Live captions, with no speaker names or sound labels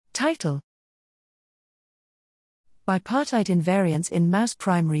Title: Bipartite invariance in mouse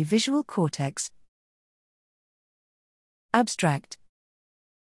primary visual cortex. Abstract: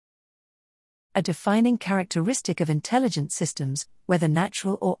 A defining characteristic of intelligent systems, whether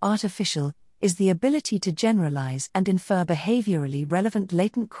natural or artificial, is the ability to generalize and infer behaviorally relevant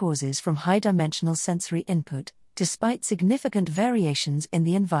latent causes from high-dimensional sensory input, despite significant variations in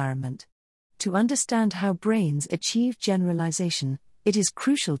the environment. To understand how brains achieve generalization, it is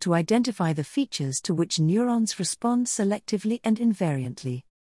crucial to identify the features to which neurons respond selectively and invariantly.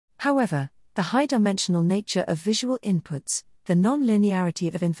 However, the high-dimensional nature of visual inputs, the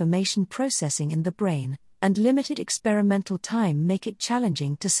non-linearity of information processing in the brain, and limited experimental time make it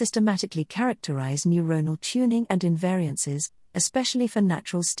challenging to systematically characterize neuronal tuning and invariances, especially for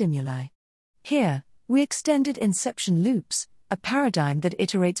natural stimuli. Here, we extended inception loops, a paradigm that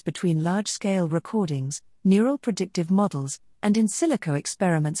iterates between large-scale recordings, neural predictive models, and in silico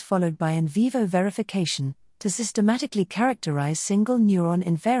experiments followed by in vivo verification, to systematically characterize single neuron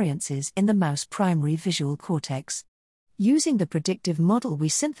invariances in the mouse primary visual cortex. Using the predictive model, we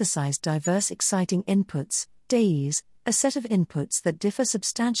synthesized diverse exciting inputs, DAEs, a set of inputs that differ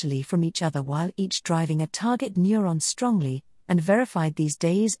substantially from each other while each driving a target neuron strongly, and verified these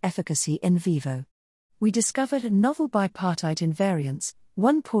DAEs' efficacy in vivo. We discovered a novel bipartite invariance.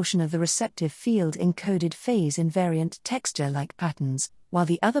 One portion of the receptive field encoded phase-invariant texture-like patterns, while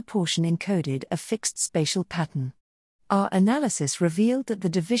the other portion encoded a fixed spatial pattern. Our analysis revealed that the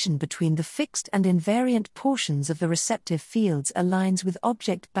division between the fixed and invariant portions of the receptive fields aligns with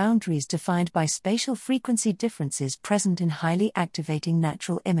object boundaries defined by spatial frequency differences present in highly activating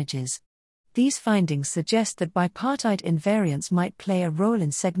natural images. These findings suggest that bipartite invariance might play a role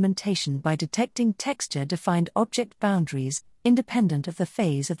in segmentation by detecting texture-defined object boundaries, independent of the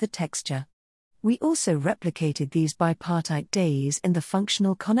phase of the texture. We also replicated these bipartite DAEs in the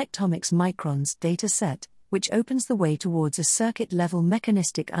functional connectomics microns dataset, which opens the way towards a circuit-level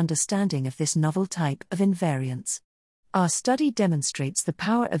mechanistic understanding of this novel type of invariance. Our study demonstrates the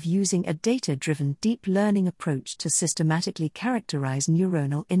power of using a data-driven deep learning approach to systematically characterize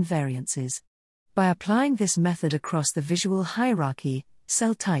neuronal invariances. By applying this method across the visual hierarchy,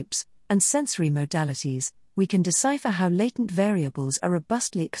 cell types, and sensory modalities, we can decipher how latent variables are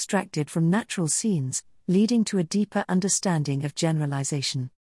robustly extracted from natural scenes, leading to a deeper understanding of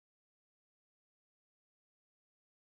generalization.